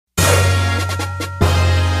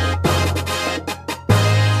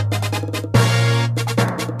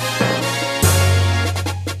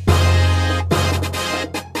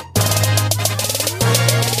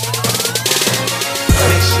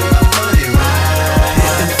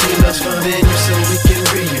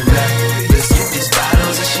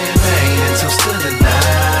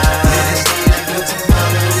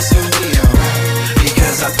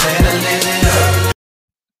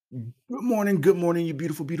good morning, you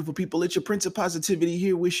beautiful, beautiful people. It's your Prince of Positivity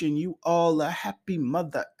here, wishing you all a happy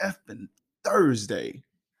mother effing Thursday.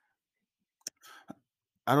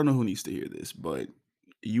 I don't know who needs to hear this, but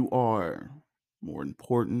you are more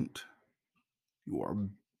important, you are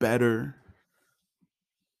better,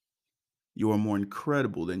 you are more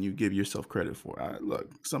incredible than you give yourself credit for.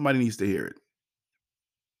 Look, somebody needs to hear it.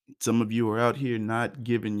 Some of you are out here not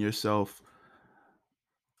giving yourself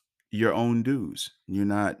your own dues. You're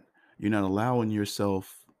not allowing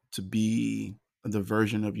yourself to be the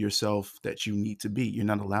version of yourself that you need to be. You're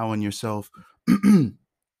not allowing yourself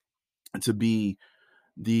to be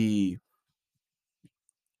the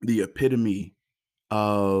the epitome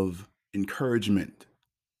of encouragement.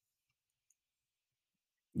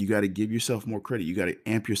 You got to give yourself more credit. You got to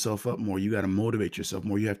amp yourself up more. You got to motivate yourself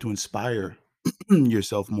more. You have to inspire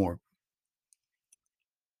yourself more.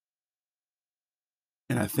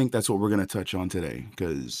 And I think that's what we're going to touch on today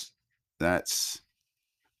because that's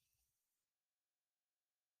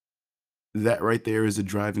that right there is a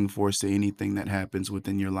driving force to anything that happens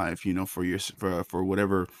within your life, for for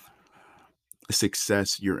whatever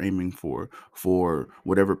success you're aiming for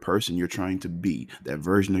whatever person you're trying to be, that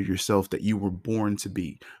version of yourself that you were born to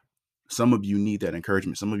be. Some of you need that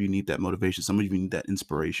encouragement, some of you need that motivation, some of you need that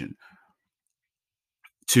inspiration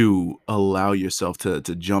to allow yourself to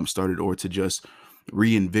jumpstart it, or to just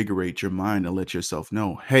reinvigorate your mind and let yourself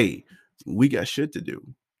know, hey, we got shit to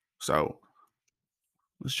do. So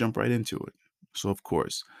let's jump right into it. So, of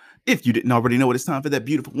course, if you didn't already know it, it's time for that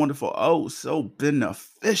beautiful, wonderful, oh, so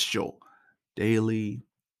beneficial daily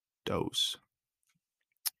dose.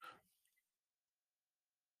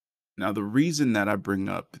 Now, the reason that I bring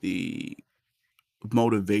up the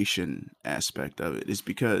motivation aspect of it is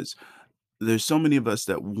because there's so many of us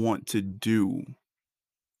that want to do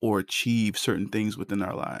or achieve certain things within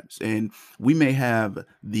our lives, and we may have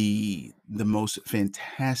the most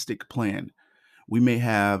fantastic plan. We may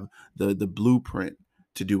have the blueprint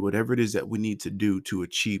to do whatever it is that we need to do to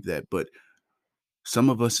achieve that, but some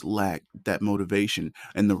of us lack that motivation.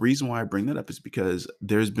 And the reason why I bring that up is because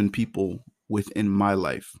there's been people within my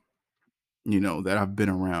life, that I've been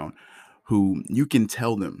around, who you can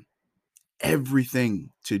tell them everything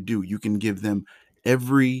to do. You can give them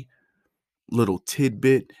every little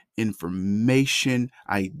tidbit, information,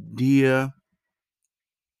 idea,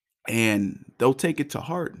 and they'll take it to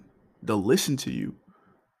heart. They'll listen to you.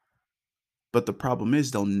 But the problem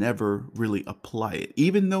is they'll never really apply it,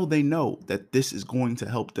 even though they know that this is going to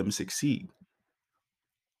help them succeed.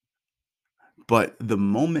 But the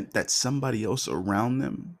moment that somebody else around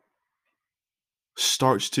them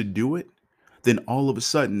starts to do it, then all of a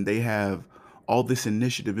sudden they have all this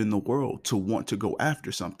initiative in the world to want to go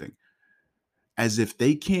after something, as if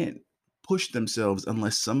they can't push themselves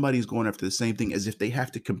unless somebody's going after the same thing, as if they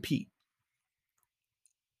have to compete.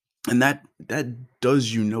 And that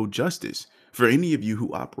does you no justice. For any of you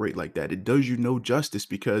who operate like that, it does you no justice,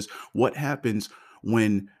 because what happens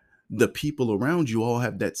when the people around you all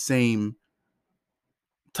have that same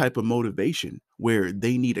type of motivation, where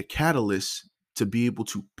they need a catalyst to be able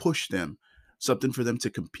to push them, something for them to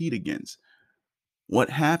compete against? What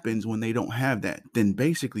happens when they don't have that? Then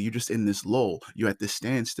basically you're just in this lull. You're at this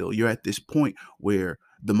standstill. You're at this point where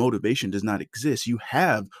the motivation does not exist. You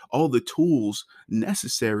have all the tools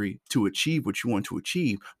necessary to achieve what you want to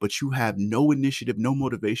achieve, but you have no initiative, no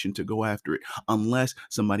motivation to go after it unless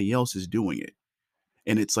somebody else is doing it.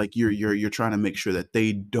 And it's like you're trying to make sure that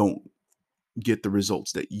they don't get the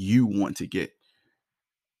results that you want to get.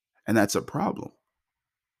 And that's a problem.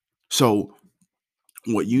 So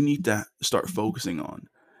what you need to start focusing on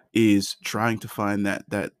is trying to find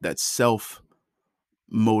that self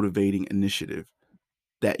motivating initiative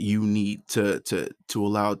that you need to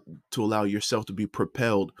allow yourself to be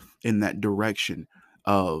propelled in that direction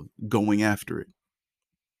of going after it.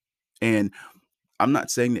 And I'm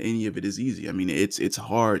not saying that any of it is easy. I mean, it's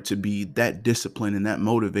hard to be that disciplined and that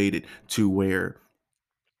motivated to where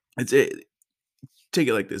it take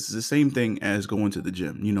it like this. It's the same thing as going to the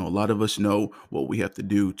gym. A lot of us know what we have to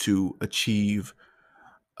do to achieve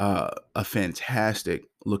a fantastic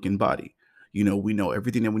looking body. We know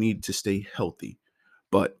everything that we need to stay healthy.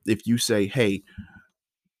 But if you say, hey,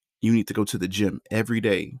 you need to go to the gym every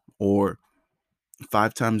day or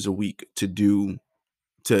 5 times a week to do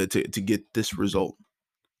to get this result,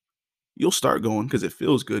 you'll start going because it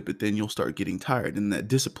feels good, but then you'll start getting tired, and that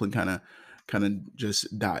discipline kind of just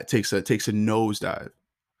takes a nosedive.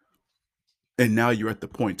 And now you're at the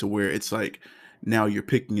point to where it's like, now you're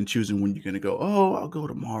picking and choosing when you're going to go. Oh, I'll go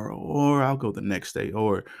tomorrow, or I'll go the next day,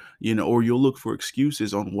 or you'll look for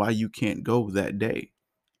excuses on why you can't go that day,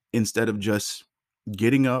 instead of just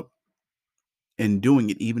getting up, and doing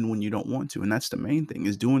it even when you don't want to. And that's the main thing,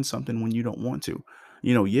 is doing something when you don't want to.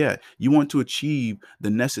 Yeah, you want to achieve the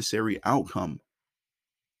necessary outcome,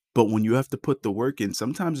 but when you have to put the work in,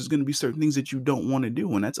 sometimes there's going to be certain things that you don't want to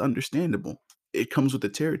do, and that's understandable. It comes with the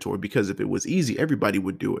territory, because if it was easy, everybody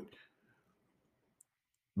would do it.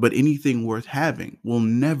 But anything worth having will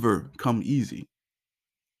never come easy.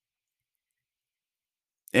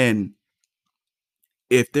 And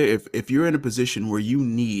if you're in a position where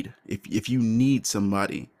if you need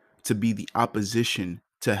somebody to be the opposition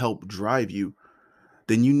to help drive you,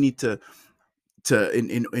 then you need to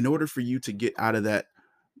in order for you to get out of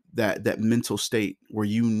that mental state where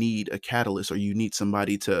you need a catalyst, or you need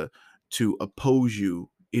somebody to oppose you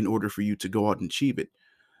in order for you to go out and achieve it,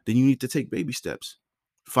 then you need to take baby steps.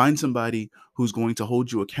 Find somebody who's going to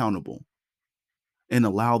hold you accountable, and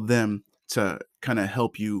allow them to kind of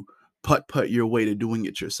help you putt your way to doing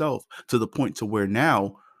it yourself, to the point to where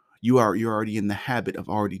now you're already in the habit of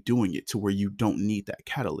already doing it, to where you don't need that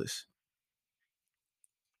catalyst.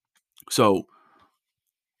 So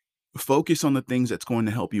focus on the things that's going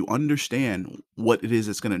to help you understand what it is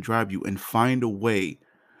that's going to drive you, and find a way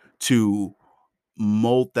to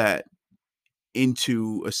mold that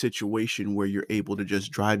into a situation where you're able to just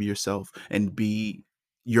drive yourself and be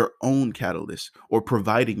your own catalyst, or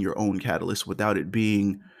providing your own catalyst without it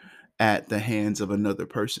being at the hands of another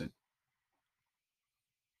person.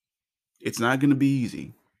 It's not going to be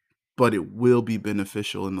easy, but it will be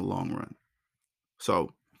beneficial in the long run.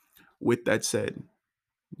 So, with that said,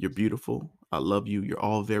 you're beautiful. I love you. You're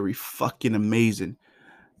all very fucking amazing.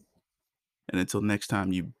 And until next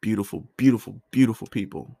time, you beautiful, beautiful, beautiful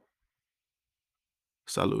people.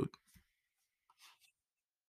 Salud.